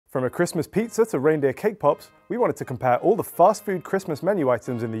From a Christmas pizza to reindeer cake pops, we wanted to compare all the fast food Christmas menu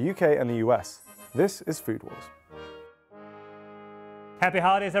items in the UK and the US. This is Food Wars. Happy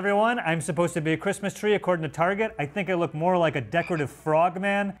holidays, everyone. I'm supposed to be a Christmas tree according to Target. I think I look more like a decorative frog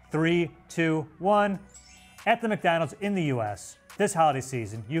man. 3, 2, 1. At the McDonald's in the US, this holiday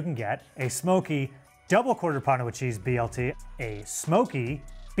season, you can get a smoky double quarter pounder with cheese BLT, a smoky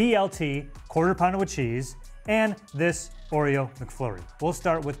BLT quarter pounder with cheese, and this Oreo McFlurry. We'll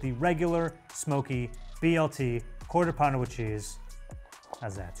start with the regular smoky BLT quarter pounder with cheese.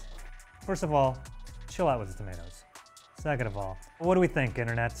 How's that? First of all, chill out with the tomatoes. Second of all, what do we think,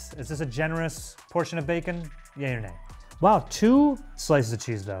 internets? Is this a generous portion of bacon? Yay or nay? Wow, 2 slices of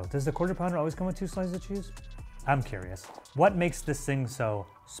cheese though. Does the quarter pounder always come with 2 slices of cheese? I'm curious. What makes this thing so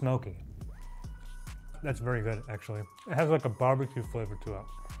smoky? That's very good, actually. It has like a barbecue flavor to it.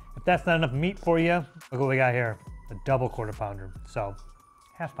 If that's not enough meat for you, look what we got here. A double quarter pounder, so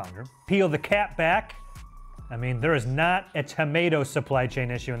half pounder. Peel the cap back. I mean, there is not a tomato supply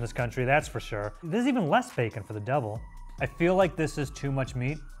chain issue in this country, that's for sure. There's even less bacon for the double. I feel like this is too much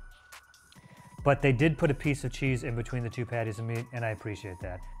meat, but they did put a piece of cheese in between the 2 patties of meat, and I appreciate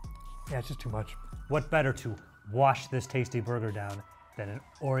that. Yeah, it's just too much. What better to wash this tasty burger down than an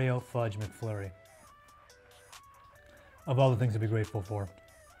Oreo fudge McFlurry? Of all the things to be grateful for,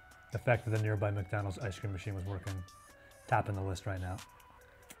 the fact that the nearby McDonald's ice cream machine was working, topping the list right now.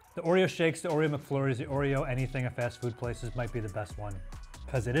 The Oreo shakes, the Oreo McFlurries, the Oreo anything at fast food places might be the best one.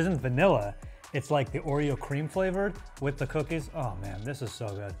 Because it isn't vanilla, it's like the Oreo cream flavored with the cookies. Oh man, this is so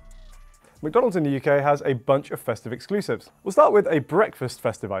good. McDonald's in the UK has a bunch of festive exclusives. We'll start with a breakfast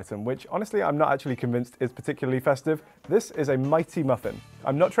festive item, which honestly I'm not actually convinced is particularly festive. This is a mighty muffin.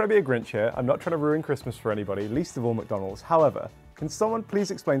 I'm not trying to be a Grinch here, I'm not trying to ruin Christmas for anybody, least of all McDonald's. However, can someone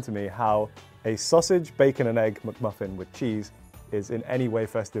please explain to me how a sausage, bacon and egg McMuffin with cheese is in any way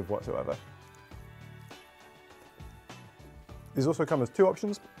festive whatsoever? These also come as 2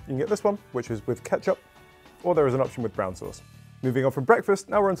 options. You can get this one, which is with ketchup, or there is an option with brown sauce. Moving on from breakfast,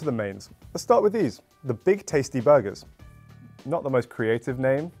 now we're onto the mains. Let's start with these, the Big Tasty Burgers. Not the most creative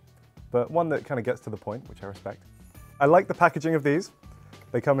name, but one that kind of gets to the point, which I respect. I like the packaging of these.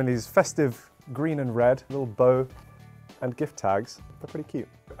 They come in these festive green and red, little bow and gift tags. They're pretty cute.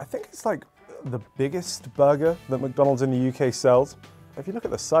 I think it's like the biggest burger that McDonald's in the UK sells. If you look at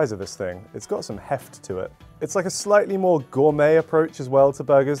the size of this thing, it's got some heft to it. It's like a slightly more gourmet approach as well to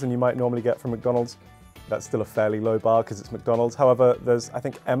burgers than you might normally get from McDonald's. That's still a fairly low bar because it's McDonald's. However, there's, I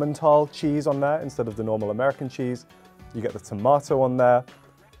think, Emmental cheese on there instead of the normal American cheese. You get the tomato on there.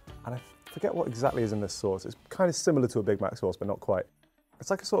 And I forget what exactly is in this sauce. It's kind of similar to a Big Mac sauce, but not quite. It's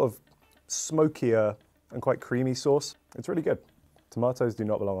like a sort of smokier and quite creamy sauce. It's really good. Tomatoes do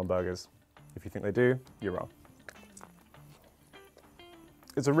not belong on burgers. If you think they do, you're wrong.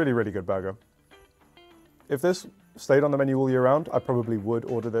 It's a really, really good burger. If this stayed on the menu all year round, I probably would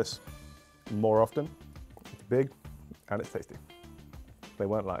order this more often. It's big and it's tasty. They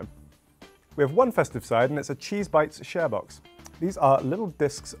weren't lying. We have one festive side and it's a Cheese Bites share box. These are little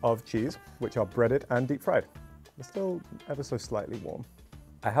discs of cheese which are breaded and deep fried. They're still ever so slightly warm.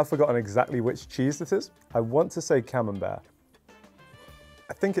 I have forgotten exactly which cheese this is. I want to say Camembert.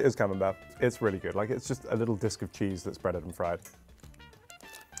 I think it is Camembert. It's really good. Like, it's just a little disc of cheese that's breaded and fried.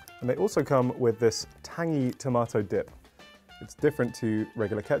 And they also come with this tangy tomato dip. It's different to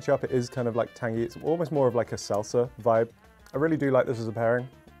regular ketchup. It is kind of like tangy. It's almost more of like a salsa vibe. I really do like this as a pairing.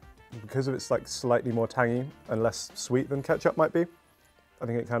 Because of it's like slightly more tangy and less sweet than ketchup might be. I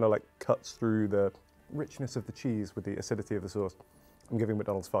think it kind of like cuts through the richness of the cheese with the acidity of the sauce. I'm giving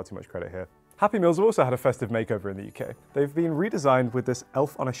McDonald's far too much credit here. Happy Meals have also had a festive makeover in the UK. They've been redesigned with this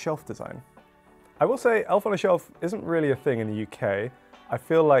elf on a shelf design. I will say elf on a shelf isn't really a thing in the UK. I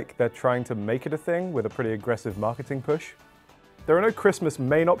feel like they're trying to make it a thing with a pretty aggressive marketing push. There are no Christmas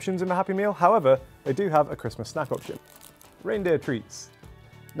main options in the Happy Meal, however, they do have a Christmas snack option. Reindeer treats.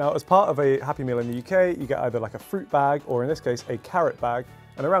 Now, as part of a Happy Meal in the UK, you get either like a fruit bag, or in this case, a carrot bag,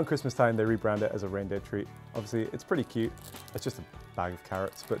 and around Christmas time, they rebrand it as a reindeer treat. Obviously, it's pretty cute. It's just a bag of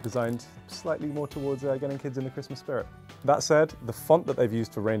carrots, but designed slightly more towards getting kids in the Christmas spirit. That said, the font that they've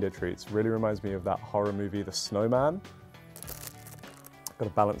used for reindeer treats really reminds me of that horror movie, The Snowman. Got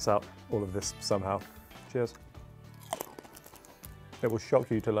to balance out all of this somehow. Cheers. It will shock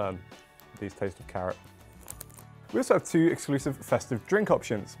you to learn these taste of carrot. We also have 2 exclusive festive drink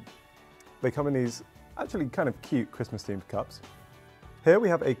options. They come in these actually kind of cute Christmas themed cups. Here we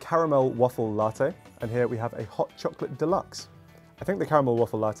have a caramel waffle latte, and here we have a hot chocolate deluxe. I think the caramel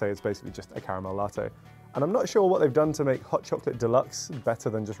waffle latte is basically just a caramel latte. And I'm not sure what they've done to make hot chocolate deluxe better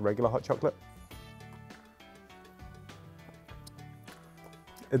than just regular hot chocolate.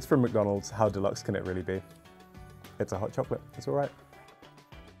 It's from McDonald's. How deluxe can it really be? It's a hot chocolate. It's all right.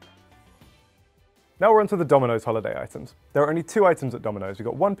 Now we're onto the Domino's holiday items. There are only 2 items at Domino's. We've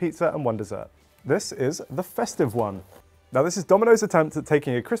got 1 pizza and 1 dessert. This is the festive one. Now this is Domino's attempt at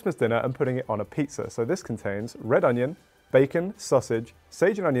taking a Christmas dinner and putting it on a pizza. So this contains red onion, bacon, sausage,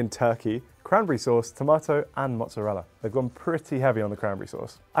 sage and onion turkey, cranberry sauce, tomato, and mozzarella. They've gone pretty heavy on the cranberry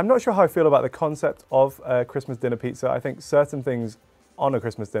sauce. I'm not sure how I feel about the concept of a Christmas dinner pizza. I think certain things on a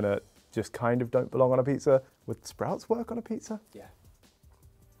Christmas dinner just kind of don't belong on a pizza. Would sprouts work on a pizza? Yeah.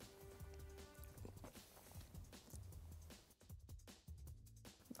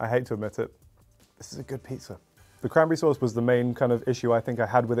 I hate to admit it, this is a good pizza. The cranberry sauce was the main kind of issue I think I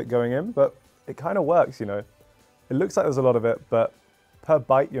had with it going in, but it kind of works, you know. It looks like there's a lot of it, but per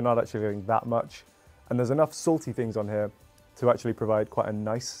bite, you're not actually getting that much. And there's enough salty things on here to actually provide quite a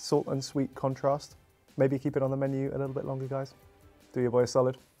nice salt and sweet contrast. Maybe keep it on the menu a little bit longer, guys. Do your boy a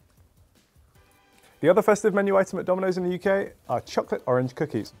solid. The other festive menu item at Domino's in the UK are chocolate orange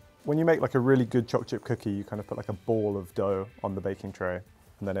cookies. When you make like a really good chocolate chip cookie, you kind of put like a ball of dough on the baking tray,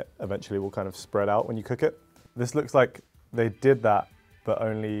 and then it eventually will kind of spread out when you cook it. This looks like they did that, but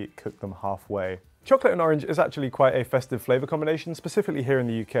only cooked them halfway. Chocolate and orange is actually quite a festive flavour combination, specifically here in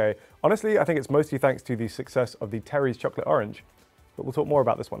the UK. Honestly, I think it's mostly thanks to the success of the Terry's chocolate orange, but we'll talk more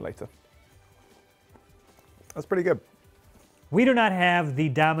about this one later. That's pretty good. We do not have the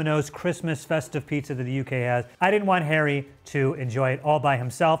Domino's Christmas festive pizza that the UK has. I didn't want Harry to enjoy it all by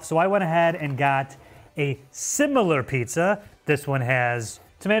himself, so I went ahead and got a similar pizza. This one has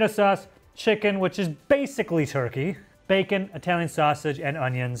tomato sauce, chicken, which is basically turkey, bacon, Italian sausage, and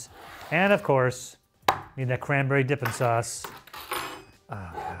onions. And of course, need that cranberry dipping sauce. Oh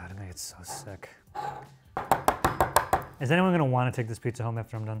God, I'm gonna get so sick. Is anyone gonna want to take this pizza home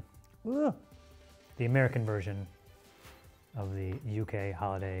after I'm done? Ugh. The American version of the UK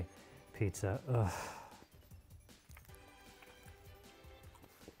holiday pizza. Ugh.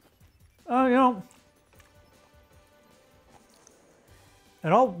 Oh, you know,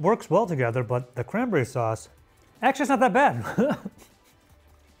 it all works well together, but the cranberry sauce, actually it's not that bad.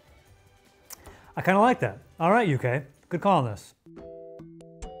 I kind of like that. All right, UK, good call on this.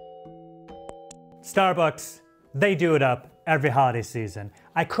 Starbucks, they do it up every holiday season.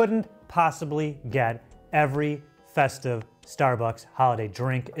 I couldn't possibly get every festive Starbucks holiday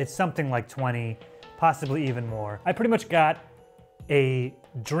drink. It's something like 20, possibly even more. I pretty much got a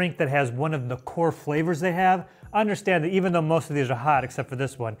drink that has one of the core flavors they have. Understand that even though most of these are hot, except for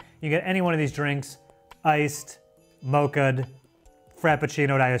this one, you get any one of these drinks, iced, mocha'd,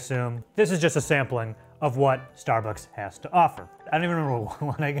 frappuccino'd, I assume. This is just a sampling of what Starbucks has to offer. I don't even remember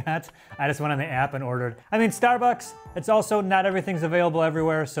what I got. I just went on the app and ordered. I mean, Starbucks, it's also not everything's available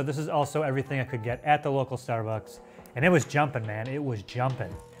everywhere, so this is also everything I could get at the local Starbucks. And it was jumping, man, it was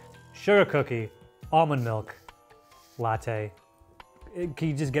jumping. Sugar cookie, almond milk, latte. Can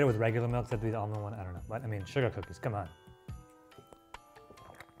you just get it with regular milk? That'd be the almond one, I don't know. But I mean, sugar cookies, come on.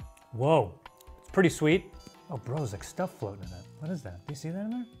 Whoa, it's pretty sweet. Oh, bro, there's like stuff floating in it. What is that? Do you see that in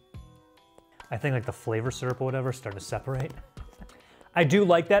there? I think like the flavor syrup or whatever started to separate. I do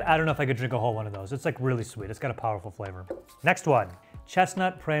like that. I don't know if I could drink a whole one of those. It's like really sweet. It's got a powerful flavor. Next one,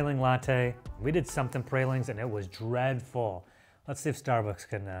 chestnut praline latte. We did something pralines and it was dreadful. Let's see if Starbucks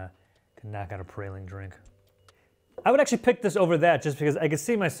can knock out a praline drink. I would actually pick this over that just because I could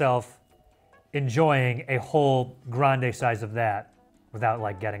see myself enjoying a whole grande size of that without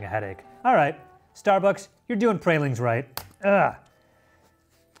like getting a headache. All right, Starbucks, you're doing pralines right. Ugh.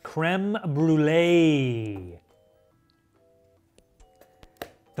 Creme brulee.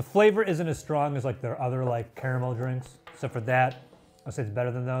 The flavor isn't as strong as like their other like caramel drinks, except for that, I'll say it's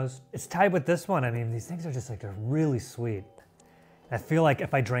better than those. It's tied with this one. I mean, these things are just like, they're really sweet. I feel like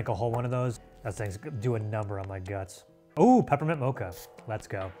if I drank a whole one of those things do a number on my guts. Ooh, peppermint mocha. Let's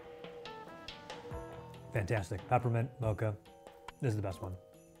go. Fantastic. Peppermint mocha. This is the best one.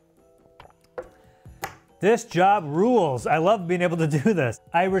 This job rules. I love being able to do this.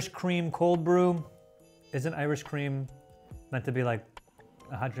 Irish cream cold brew. Isn't Irish cream meant to be like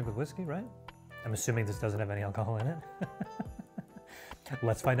a hot drink with whiskey, right? I'm assuming this doesn't have any alcohol in it.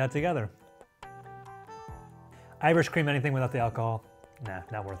 Let's find out together. Irish cream, anything without the alcohol? Nah,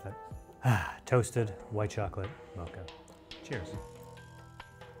 not worth it. Toasted white chocolate mocha. Cheers.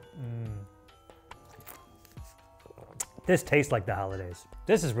 This tastes like the holidays.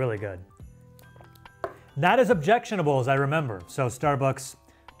 This is really good. Not as objectionable as I remember. So Starbucks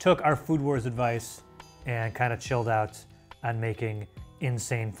took our Food Wars advice and kind of chilled out on making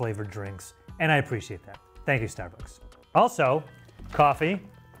insane flavored drinks. And I appreciate that. Thank you, Starbucks. Also, coffee.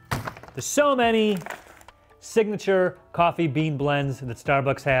 There's so many signature coffee bean blends that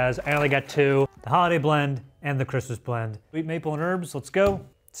Starbucks has. I only got two, the holiday blend and the Christmas blend. Sweet maple and herbs, let's go.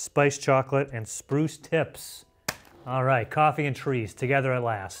 Spiced chocolate and spruce tips. All right, coffee and trees together at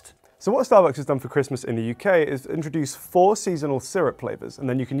last. So what Starbucks has done for Christmas in the UK is introduce 4 seasonal syrup flavors, and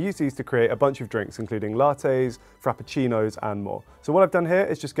then you can use these to create a bunch of drinks, including lattes, frappuccinos, and more. So what I've done here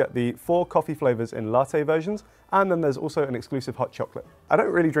is just get the 4 coffee flavors in latte versions, and then there's also an exclusive hot chocolate. I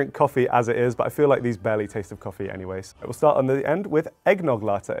don't really drink coffee as it is, but I feel like these barely taste of coffee anyways. We'll start on the end with eggnog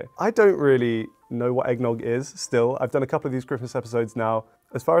latte. I don't really know what eggnog is still. I've done a couple of these Christmas episodes now.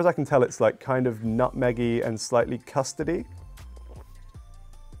 As far as I can tell, it's like kind of nutmeggy and slightly custardy.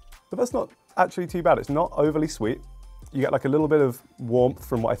 But that's not actually too bad. It's not overly sweet. You get like a little bit of warmth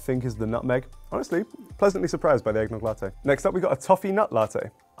from what I think is the nutmeg. Honestly, pleasantly surprised by the eggnog latte. Next up, we got a toffee nut latte.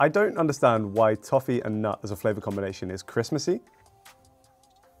 I don't understand why toffee and nut as a flavor combination is Christmassy.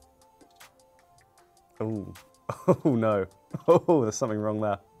 Oh, oh no. Oh, there's something wrong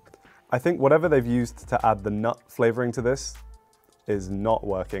there. I think whatever they've used to add the nut flavoring to this is not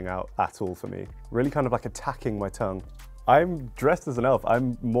working out at all for me. Really kind of like attacking my tongue. I'm dressed as an elf.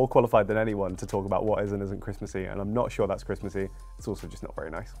 I'm more qualified than anyone to talk about what is and isn't Christmassy, and I'm not sure that's Christmassy. It's also just not very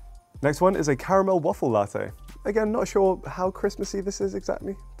nice. Next one is a caramel waffle latte. Again, not sure how Christmassy this is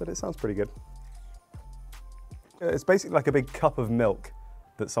exactly, but it sounds pretty good. It's basically like a big cup of milk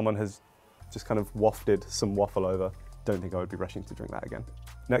that someone has just kind of wafted some waffle over. Don't think I would be rushing to drink that again.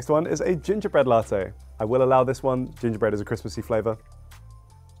 Next one is a gingerbread latte. I will allow this one. Gingerbread is a Christmassy flavor.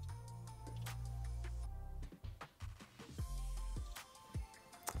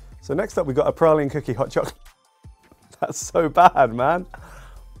 So next up, we got a praline cookie hot chocolate. That's so bad, man.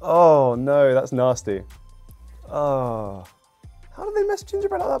 Oh no, that's nasty. Oh, how did they mess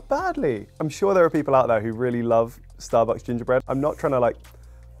gingerbread up that badly? I'm sure there are people out there who really love Starbucks gingerbread. I'm not trying to like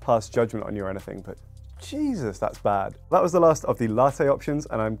pass judgment on you or anything, but Jesus, that's bad. That was the last of the latte options,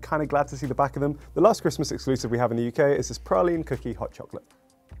 and I'm kind of glad to see the back of them. The last Christmas exclusive we have in the UK is this praline cookie hot chocolate.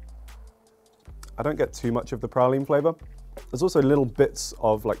 I don't get too much of the praline flavor. There's also little bits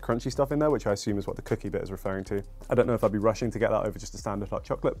of like crunchy stuff in there, which I assume is what the cookie bit is referring to. I don't know if I'd be rushing to get that over just a standard hot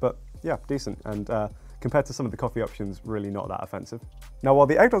chocolate, but yeah, decent. And compared to some of the coffee options, really not that offensive. Now, while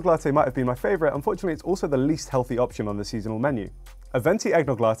the eggnog latte might have been my favorite, unfortunately, it's also the least healthy option on the seasonal menu. A venti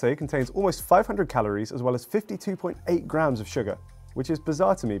eggnog latte contains almost 500 calories as well as 52.8 grams of sugar, which is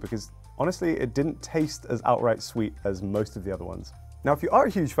bizarre to me because honestly, it didn't taste as outright sweet as most of the other ones. Now, if you are a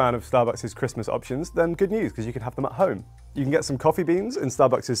huge fan of Starbucks' Christmas options, then good news, because you can have them at home. You can get some coffee beans in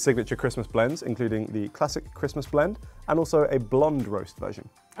Starbucks' signature Christmas blends, including the classic Christmas blend, and also a blonde roast version.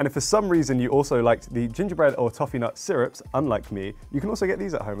 And if for some reason you also liked the gingerbread or toffee nut syrups, unlike me, you can also get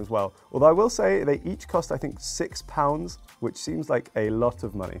these at home as well. Although I will say they each cost, I think, £6, which seems like a lot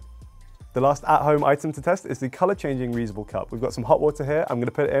of money. The last at-home item to test is the color-changing reusable cup. We've got some hot water here. I'm going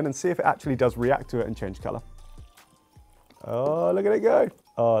to put it in and see if it actually does react to it and change color. Oh, look at it go.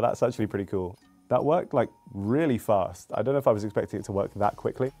 Oh, that's actually pretty cool. That worked like really fast. I don't know if I was expecting it to work that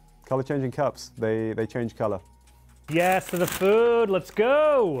quickly. Color changing cups, they change color. Yes, to the food, let's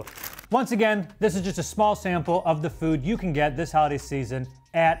go. Once again, this is just a small sample of the food you can get this holiday season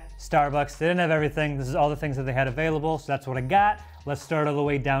at Starbucks. They didn't have everything. This is all the things that they had available, so that's what I got. Let's start all the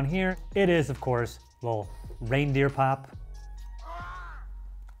way down here. It is, of course, a little reindeer pop.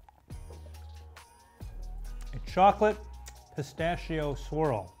 A chocolate pistachio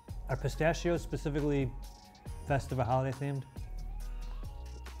swirl. Are pistachios specifically festive or holiday themed?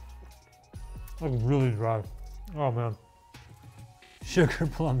 Like really dry. Oh man. Sugar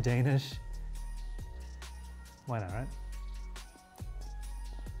plum Danish. Why not, right?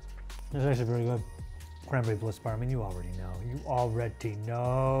 This is actually very good. Cranberry bliss bar. I mean, you already know. You already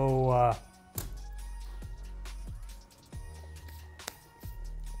know.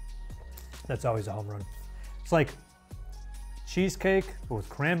 That's always a home run. It's like cheesecake but with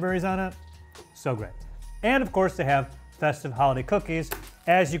cranberries on it. So great. And of course they have festive holiday cookies.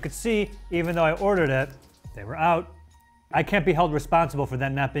 As you could see, even though I ordered it, they were out. I can't be held responsible for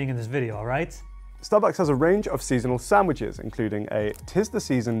that not being in this video, all right? Starbucks has a range of seasonal sandwiches, including a Tis the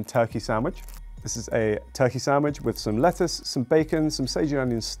Season turkey sandwich. This is a turkey sandwich with some lettuce, some bacon, some sage and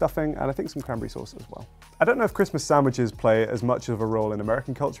onion stuffing, and I think some cranberry sauce as well. I don't know if Christmas sandwiches play as much of a role in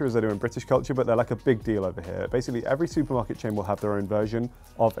American culture as they do in British culture, but they're like a big deal over here. Basically, every supermarket chain will have their own version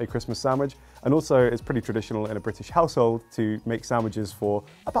of a Christmas sandwich, and also it's pretty traditional in a British household to make sandwiches for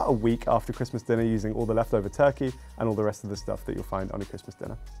about a week after Christmas dinner using all the leftover turkey and all the rest of the stuff that you'll find on a Christmas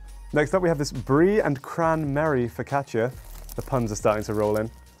dinner. Next up, we have this brie and cranberry focaccia. The puns are starting to roll in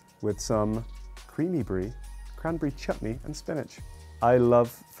with some creamy brie, cranberry chutney, and spinach. I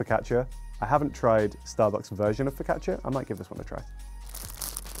love focaccia. I haven't tried Starbucks version of focaccia. I might give this one a try.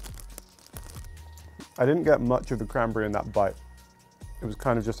 I didn't get much of the cranberry in that bite. It was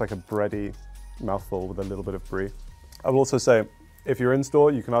kind of just like a bready mouthful with a little bit of brie. I will also say, if you're in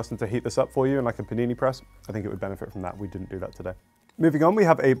store, you can ask them to heat this up for you in like a panini press. I think it would benefit from that. We didn't do that today. Moving on, we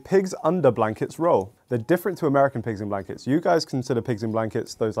have a pigs under blankets roll. They're different to American pigs in blankets. You guys consider pigs in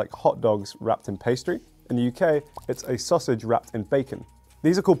blankets those like hot dogs wrapped in pastry. In the UK, it's a sausage wrapped in bacon.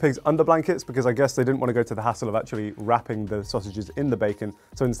 These are called pigs under blankets because I guess they didn't want to go to the hassle of actually wrapping the sausages in the bacon.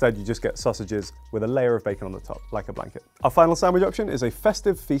 So instead you just get sausages with a layer of bacon on the top, like a blanket. Our final sandwich option is a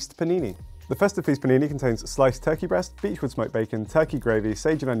Festive Feast panini. The Festive Feast panini contains sliced turkey breast, beechwood smoked bacon, turkey gravy,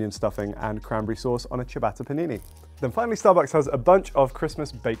 sage and onion stuffing, and cranberry sauce on a ciabatta panini. Then finally, Starbucks has a bunch of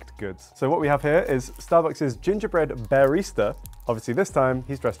Christmas baked goods. So what we have here is Starbucks' gingerbread barista. Obviously this time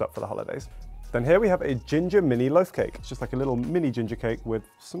he's dressed up for the holidays. Then here we have a ginger mini loaf cake. It's just like a little mini ginger cake with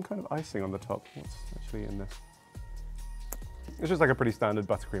some kind of icing on the top. What's actually in this? It's just like a pretty standard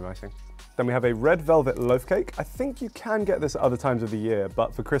buttercream icing. Then we have a red velvet loaf cake. I think you can get this at other times of the year,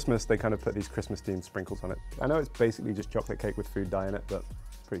 but for Christmas, they kind of put these Christmas themed sprinkles on it. I know it's basically just chocolate cake with food dye in it, but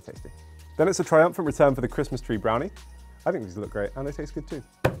it's pretty tasty. Then it's a triumphant return for the Christmas tree brownie. I think these look great and they taste good too.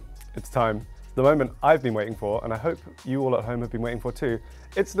 It's time. The moment I've been waiting for, and I hope you all at home have been waiting for too.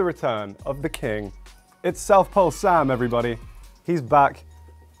 It's the return of the king. It's South Pole Sam, everybody. He's back,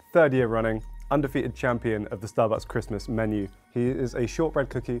 3rd year running, undefeated champion of the Starbucks Christmas menu. He is a shortbread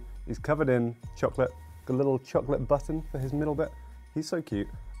cookie. He's covered in chocolate, got a little chocolate button for his middle bit. He's so cute.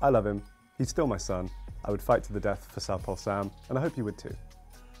 I love him. He's still my son. I would fight to the death for South Pole Sam, and I hope you would too.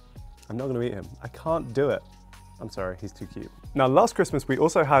 I'm not gonna eat him. I can't do it. I'm sorry, he's too cute. Now, last Christmas, we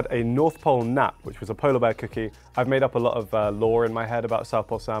also had a North Pole Nat, which was a polar bear cookie. I've made up a lot of lore in my head about South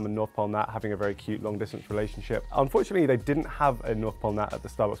Pole Sam and North Pole Nat having a very cute long-distance relationship. Unfortunately, they didn't have a North Pole Nat at the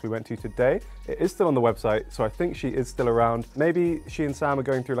Starbucks we went to today. It is still on the website, so I think she is still around. Maybe she and Sam are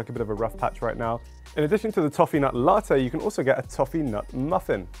going through like a bit of a rough patch right now. In addition to the toffee nut latte, you can also get a toffee nut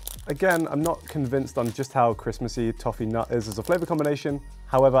muffin. Again, I'm not convinced on just how Christmassy toffee nut is as a flavor combination.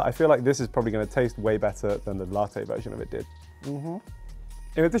 However, I feel like this is probably going to taste way better than the latte version of it did. In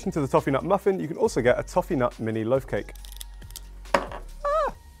addition to the toffee nut muffin, you can also get a toffee nut mini loaf cake.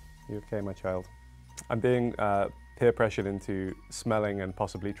 Ah! You okay, my child? I'm being peer pressured into smelling and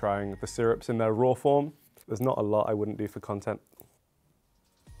possibly trying the syrups in their raw form. There's not a lot I wouldn't do for content.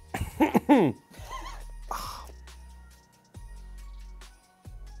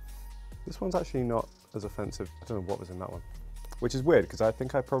 This one's actually not as offensive. I don't know what was in that one. Which is weird, because I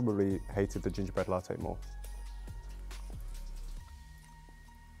think I probably hated the gingerbread latte more.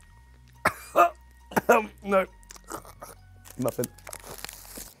 No. Muffin.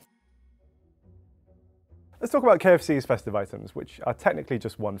 Let's talk about KFC's festive items, which are technically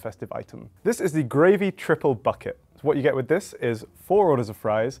just one festive item. This is the gravy triple bucket. So what you get with this is 4 orders of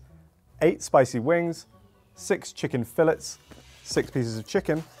fries, 8 spicy wings, 6 chicken fillets, 6 pieces of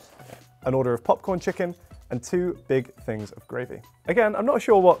chicken, an order of popcorn chicken, and 2 big things of gravy. Again, I'm not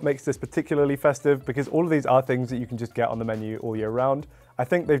sure what makes this particularly festive because all of these are things that you can just get on the menu all year round. I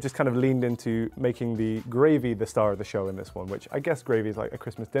think they've just kind of leaned into making the gravy the star of the show in this one, which I guess gravy is like a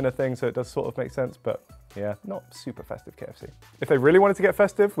Christmas dinner thing, so it does sort of make sense, but yeah, not super festive KFC. If they really wanted to get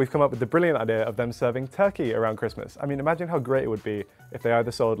festive, we've come up with the brilliant idea of them serving turkey around Christmas. I mean, imagine how great it would be if they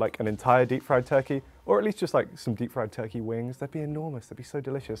either sold like an entire deep fried turkey, or at least just like some deep fried turkey wings. That'd be enormous, that'd be so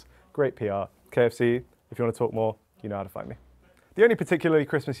delicious. Great PR. KFC, if you want to talk more, you know how to find me. The only particularly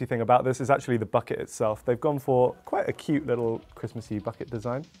Christmassy thing about this is actually the bucket itself. They've gone for quite a cute little Christmassy bucket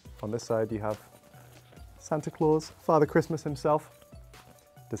design. On this side you have Santa Claus, Father Christmas himself.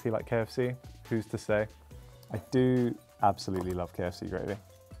 Does he like KFC? Who's to say? I do absolutely love KFC gravy.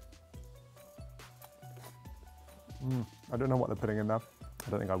 I don't know what they're putting in there. I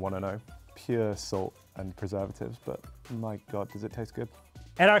don't think I want to know. Pure salt and preservatives, but my God, does it taste good?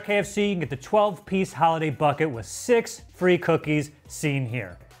 At our KFC, you can get the 12-piece holiday bucket with 6 free cookies seen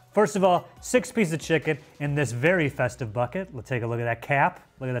here. First of all, 6 pieces of chicken in this very festive bucket. Let's take a look at that cap.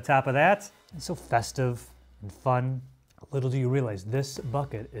 Look at the top of that. It's so festive and fun. Little do you realize this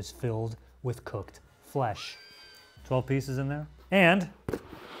bucket is filled with cooked flesh. 12 pieces in there. And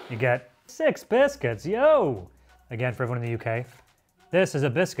you get 6 biscuits, yo! Again, for everyone in the UK, this is a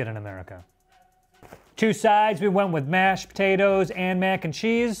biscuit in America. 2 sides, we went with mashed potatoes and mac and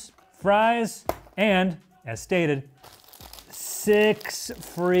cheese, fries, and, as stated, 6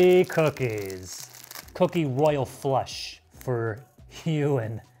 free cookies. Cookie royal flush for you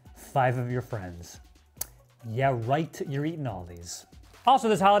and 5 of your friends. Yeah, right, you're eating all these. Also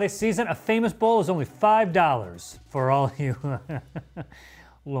this holiday season, a famous bowl is only $5 for all you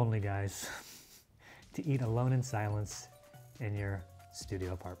lonely guys to eat alone in silence in your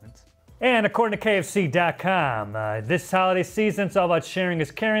studio apartment. And according to KFC.com, this holiday season, it's all about sharing is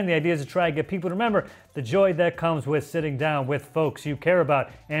caring. The idea is to try and get people to remember the joy that comes with sitting down with folks you care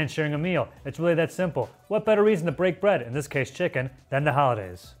about and sharing a meal. It's really that simple. What better reason to break bread, in this case chicken, than the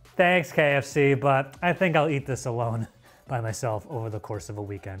holidays? Thanks, KFC, but I think I'll eat this alone by myself over the course of a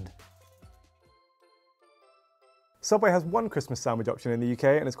weekend. Subway has one Christmas sandwich option in the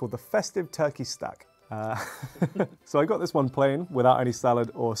UK, and it's called the Festive Turkey Stack. So I got this one plain, without any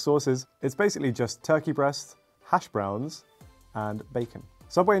salad or sauces. It's basically just turkey breast, hash browns, and bacon.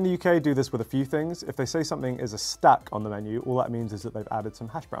 Subway in the UK do this with a few things. If they say something is a stack on the menu, all that means is that they've added some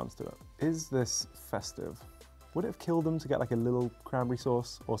hash browns to it. Is this festive? Would it have killed them to get like a little cranberry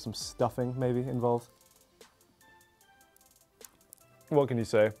sauce or some stuffing maybe involved? What can you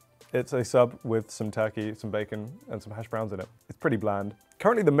say? It's a sub with some turkey, some bacon, and some hash browns in it. It's pretty bland.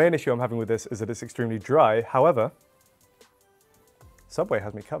 Currently the main issue I'm having with this is that it's extremely dry. However, Subway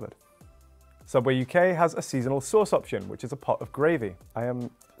has me covered. Subway UK has a seasonal sauce option, which is a pot of gravy. I am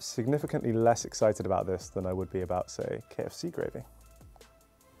significantly less excited about this than I would be about, say, KFC gravy.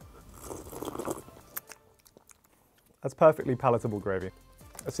 That's perfectly palatable gravy.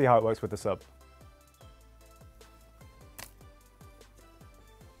 Let's see how it works with the sub.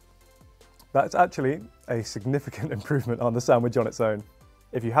 That's actually a significant improvement on the sandwich on its own.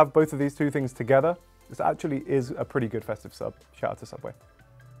 If you have both of these two things together, this actually is a pretty good festive sub. Shout out to Subway.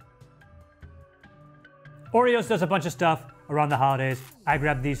 Oreos does a bunch of stuff around the holidays. I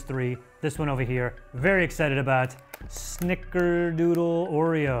grabbed these three. This one over here, very excited about Snickerdoodle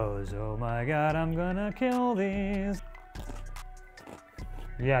Oreos. Oh my God, I'm gonna kill these.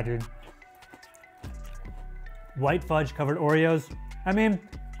 Yeah, dude. White fudge covered Oreos. I mean,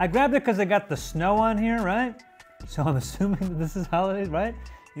 I grabbed it because they got the snow on here, right? So I'm assuming that this is holidays, right?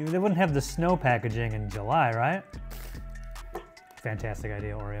 They wouldn't have the snow packaging in July, right? Fantastic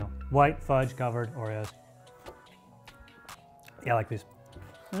idea, Oreo. White fudge covered Oreos. Yeah, I like these.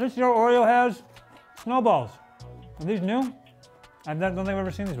 This year Oreo has snowballs. Are these new? I don't think I've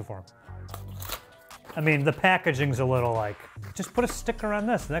ever seen these before. I mean, the packaging's a little like, just put a sticker on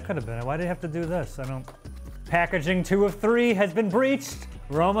this. That could have been it. Why did you have to do this? I don't. Packaging 2 of 3 has been breached.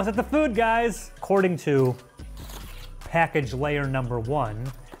 We're almost at the food, guys. According to package layer number 1,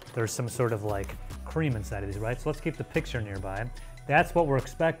 there's some sort of like cream inside of these, right? So let's keep the picture nearby. That's what we're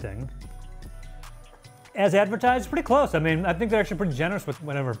expecting. As advertised, pretty close. I mean, I think they're actually pretty generous with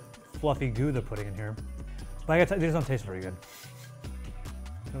whatever fluffy goo they're putting in here. But I gotta tell you, these don't taste very good.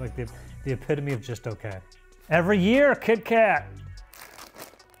 They're like the epitome of just okay. Every year, Kit Kat.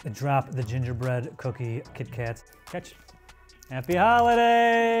 Drop the gingerbread cookie Kit Kats. Catch. Happy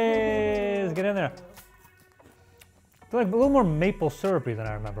holidays! Get in there. They're like a little more maple syrupy than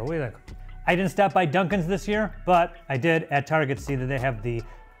I remember. What do you think? I didn't stop by Dunkin's this year, but I did at Target see that they have the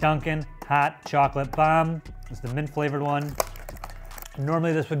Dunkin Hot Chocolate Bomb. It's the mint flavored one.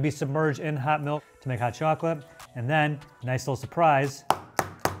 Normally this would be submerged in hot milk to make hot chocolate. And then, nice little surprise.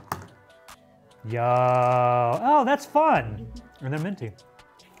 Yo, oh, that's fun. And they're minty.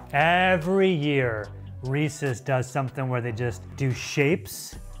 Every year, Reese's does something where they just do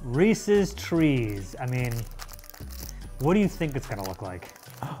shapes. Reese's trees. I mean, what do you think it's gonna look like?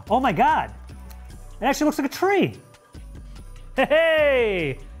 Oh my God, it actually looks like a tree.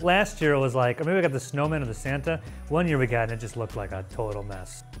 Hey! Last year it was like, or maybe we got the snowman or the Santa. One year we got and it just looked like a total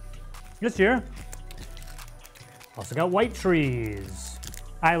mess. This year, also got white trees.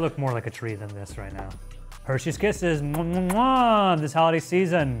 I look more like a tree than this right now. Hershey's Kisses, mwah, mwah, mwah. This holiday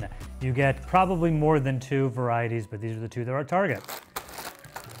season, you get probably more than 2 varieties, but these are the 2 that are at Target.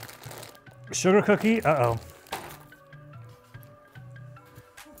 Sugar cookie, uh-oh.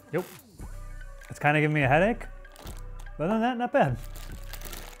 Yep. It's kind of giving me a headache. But other than that, not bad.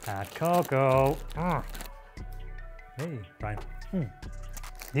 Hot cocoa. Hey, Brian.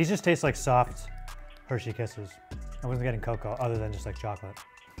 These just taste like soft Hershey Kisses. I wasn't getting cocoa other than just like chocolate.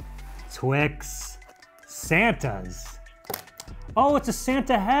 Twix. Santas. Oh, it's a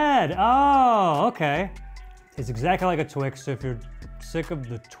Santa head. Oh, okay. It's exactly like a Twix, so if you're sick of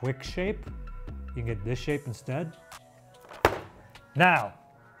the Twix shape, you can get this shape instead. Now,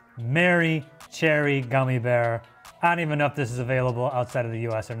 Mary Cherry Gummy Bear. I don't even know if this is available outside of the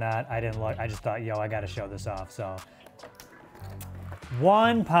US or not. I didn't look, I just thought, yo, I gotta show this off, so.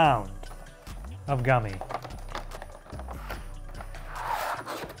 1 pound of gummy.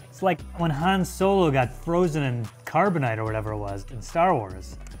 It's like when Han Solo got frozen in carbonite or whatever it was in Star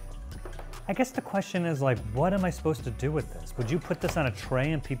Wars. I guess the question is like, what am I supposed to do with this? Would you put this on a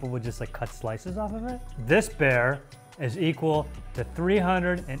tray and people would just like cut slices off of it? This bear is equal to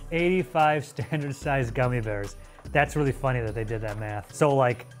 385 standard size gummy bears. That's really funny that they did that math. So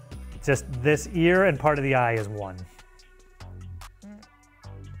like, just this ear and part of the eye is 1.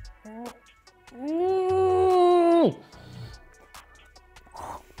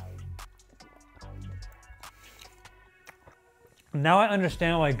 Now I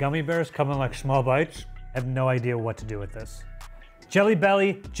understand why gummy bears come in like small bites. I have no idea what to do with this. Jelly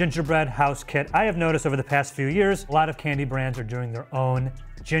Belly gingerbread house kit. I have noticed over the past few years, a lot of candy brands are doing their own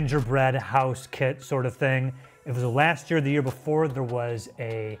gingerbread house kit sort of thing. It was last year, the year before, there was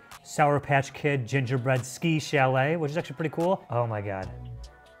a Sour Patch Kid gingerbread ski chalet, which is actually pretty cool. Oh my God,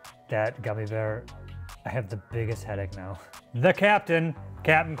 that gummy bear, I have the biggest headache now. The Captain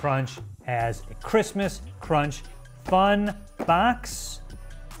Crunch, has a Christmas Crunch fun box,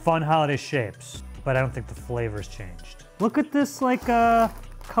 fun holiday shapes, but I don't think the flavor's changed. Look at this like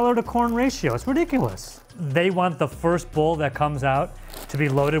color to corn ratio, it's ridiculous. They want the first bowl that comes out to be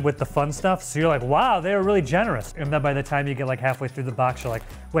loaded with the fun stuff, so you're like, wow, they were really generous. And then by the time you get like halfway through the box, you're like,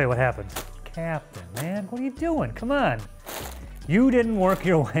 wait, what happened? Captain, man, what are you doing? Come on. You didn't work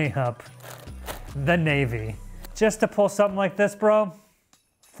your way up the Navy just to pull something like this, bro.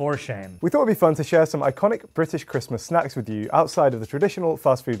 For shame. We thought it'd be fun to share some iconic British Christmas snacks with you outside of the traditional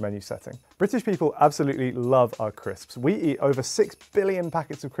fast food menu setting. British people absolutely love our crisps. We eat over 6 billion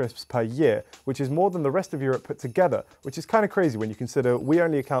packets of crisps per year, which is more than the rest of Europe put together, which is kind of crazy when you consider we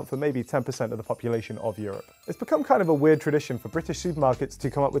only account for maybe 10% of the population of Europe. It's become kind of a weird tradition for British supermarkets to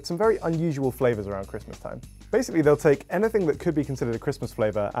come up with some very unusual flavors around Christmas time. Basically, they'll take anything that could be considered a Christmas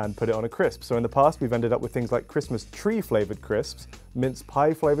flavor and put it on a crisp. So in the past, we've ended up with things like Christmas tree flavored crisps, mince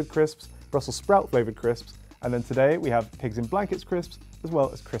pie flavored crisps, Brussels sprout flavored crisps, and then today we have pigs in blankets crisps, as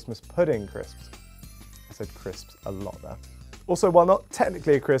well as Christmas pudding crisps. I said crisps a lot there. Also, while not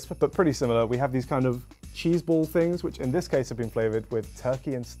technically a crisp, but pretty similar, we have these kind of cheese ball things, which in this case have been flavored with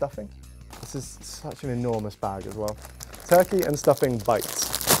turkey and stuffing. This is such an enormous bag as well. Turkey and stuffing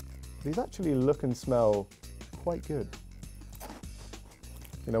bites. These actually look and smell quite good.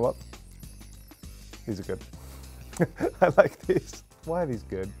 You know what? These are good. I like these. Why are these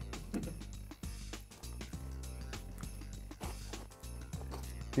good?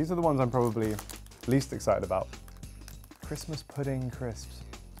 These are the ones I'm probably least excited about. Christmas pudding crisps.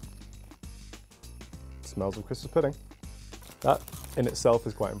 Smells of Christmas pudding. That in itself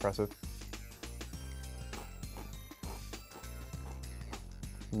is quite impressive.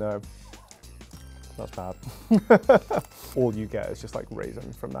 No, that's bad. All you get is just like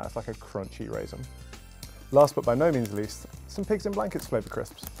raisin from that. It's like a crunchy raisin. Last but by no means least, some pigs in blankets flavour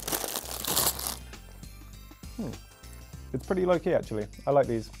crisps. It's pretty low key actually. I like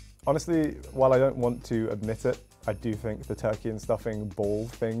these. Honestly, while I don't want to admit it, I do think the turkey and stuffing ball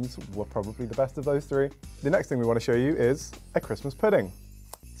things were probably the best of those three. The next thing we want to show you is a Christmas pudding.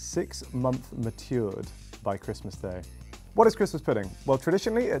 6-month matured by Christmas Day. What is Christmas pudding? Well,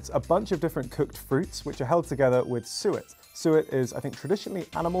 traditionally, it's a bunch of different cooked fruits which are held together with suet. Suet is, I think, traditionally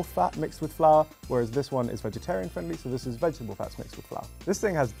animal fat mixed with flour, whereas this one is vegetarian friendly, so this is vegetable fats mixed with flour. This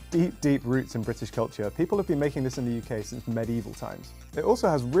thing has deep, deep roots in British culture. People have been making this in the UK since medieval times. It also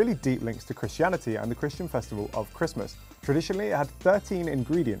has really deep links to Christianity and the Christian festival of Christmas. Traditionally, it had 13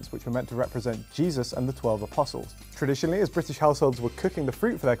 ingredients which were meant to represent Jesus and the 12 apostles. Traditionally, as British households were cooking the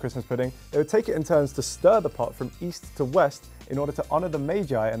fruit for their Christmas pudding, they would take it in turns to stir the pot from east to west in order to honour the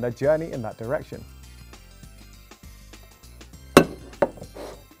Magi and their journey in that direction.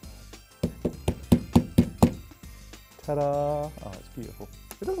 Ta-da! Oh, it's beautiful.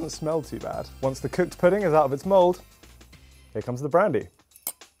 It doesn't smell too bad. Once the cooked pudding is out of its mould, here comes the brandy.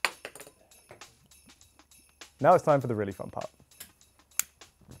 Now it's time for the really fun part.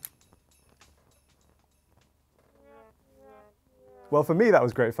 Well, for me that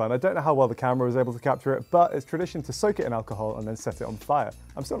was great fun. I don't know how well the camera was able to capture it, but it's tradition to soak it in alcohol and then set it on fire.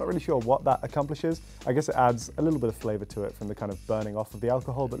 I'm still not really sure what that accomplishes. I guess it adds a little bit of flavour to it from the kind of burning off of the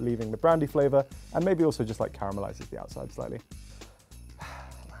alcohol, but leaving the brandy flavour, and maybe also just like caramelizes the outside slightly.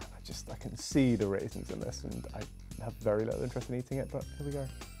 I can see the raisins in this, and I have very little interest in eating it, but here we go.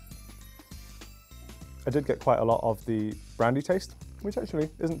 I did get quite a lot of the brandy taste, which actually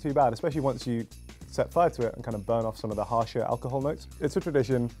isn't too bad, especially once you set fire to it and kind of burn off some of the harsher alcohol notes. It's a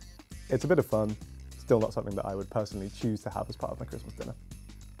tradition, it's a bit of fun, still not something that I would personally choose to have as part of my Christmas dinner.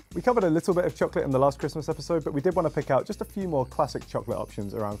 We covered a little bit of chocolate in the last Christmas episode, but we did want to pick out just a few more classic chocolate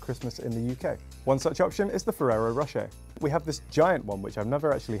options around Christmas in the UK. One such option is the Ferrero Rocher. We have this giant one, which I've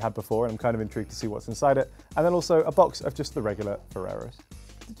never actually had before, and I'm kind of intrigued to see what's inside it, and then also a box of just the regular Ferreros.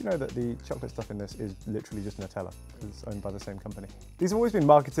 Did you know that the chocolate stuff in this is literally just Nutella, because it's owned by the same company? These have always been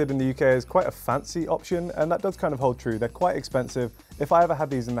marketed in the UK as quite a fancy option, and that does kind of hold true. They're quite expensive. If I ever had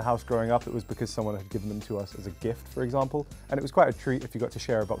these in the house growing up, it was because someone had given them to us as a gift, for example, and it was quite a treat if you got to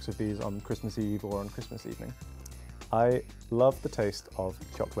share a box of these on Christmas Eve or on Christmas evening. I love the taste of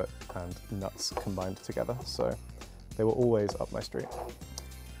chocolate and nuts combined together, so they were always up my street.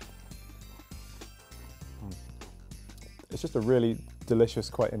 It's just a really delicious,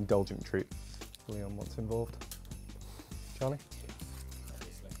 quite indulgent treat. Really on what's involved. Charlie?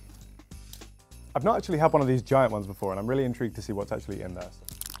 I've not actually had one of these giant ones before, and I'm really intrigued to see what's actually in there.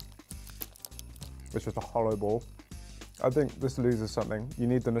 It's just a hollow ball. I think this loses something. You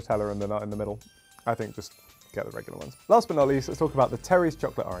need the Nutella and the nut in the middle. I think just get the regular ones. Last but not least, let's talk about the Terry's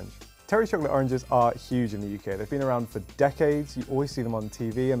Chocolate Orange. Terry's chocolate oranges are huge in the UK. They've been around for decades. You always see them on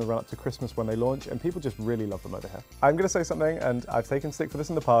TV in the run up to Christmas when they launch, and people just really love them over here. I'm gonna say something, and I've taken stick for this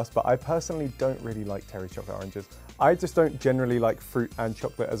in the past, but I personally don't really like Terry's chocolate oranges. I just don't generally like fruit and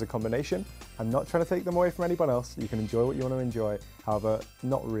chocolate as a combination. I'm not trying to take them away from anyone else. You can enjoy what you want to enjoy, however,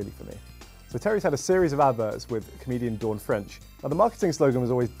 not really for me. So Terry's had a series of adverts with comedian Dawn French. Now the marketing slogan was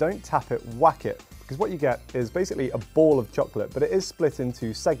always, don't tap it, whack it. Because what you get is basically a ball of chocolate, but it is split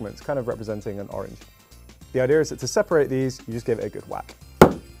into segments, kind of representing an orange. The idea is that to separate these, you just give it a good whack.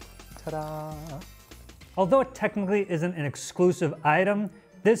 Ta-da! Although it technically isn't an exclusive item,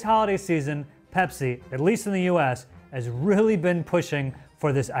 this holiday season, Pepsi, at least in the US, has really been pushing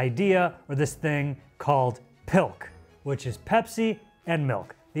for this idea or this thing called Pilk, which is Pepsi and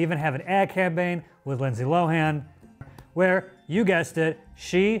milk. They even have an ad campaign with Lindsay Lohan, where, you guessed it,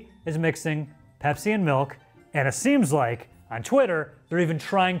 she is mixing Pepsi and milk, and it seems like on Twitter, they're even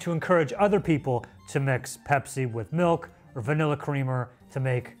trying to encourage other people to mix Pepsi with milk or vanilla creamer to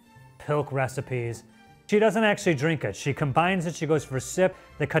make Pilk recipes. She doesn't actually drink it. She combines it, she goes for a sip,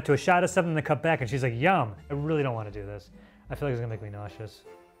 they cut to a shot of something, they cut back, and she's like, yum. I really don't want to do this. I feel like it's gonna make me nauseous.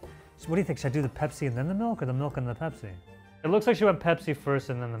 So what do you think? Should I do the Pepsi and then the milk, or the milk and the Pepsi? It looks like she went Pepsi first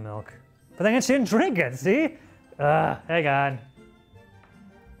and then the milk. But then she didn't drink it, see? Hang on.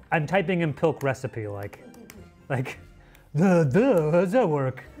 I'm typing in Pilk recipe, like, how does that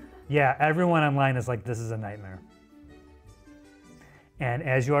work? Yeah, everyone online is like, this is a nightmare. And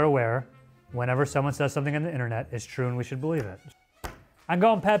as you are aware, whenever someone says something on the internet, it's true and we should believe it. I'm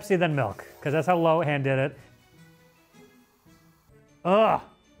going Pepsi, then milk, because that's how Lohan did it. Ugh!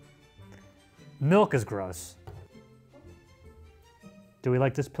 Milk is gross. Do we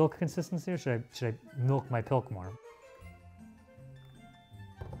like this Pilk consistency, or should I milk my Pilk more?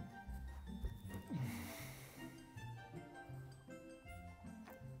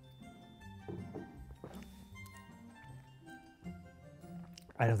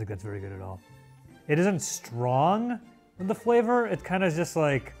 I don't think that's very good at all. It isn't strong in the flavor. It's kind of just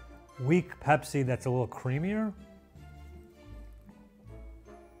like weak Pepsi that's a little creamier.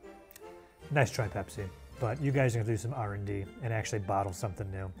 Nice try, Pepsi. But you guys are gonna do some R&D and actually bottle something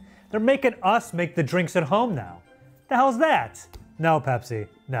new. They're making us make the drinks at home now. The hell's that? No, Pepsi,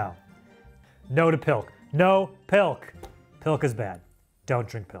 no. No to Pilk. No Pilk. Pilk is bad. Don't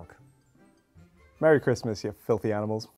drink Pilk. Merry Christmas, you filthy animals.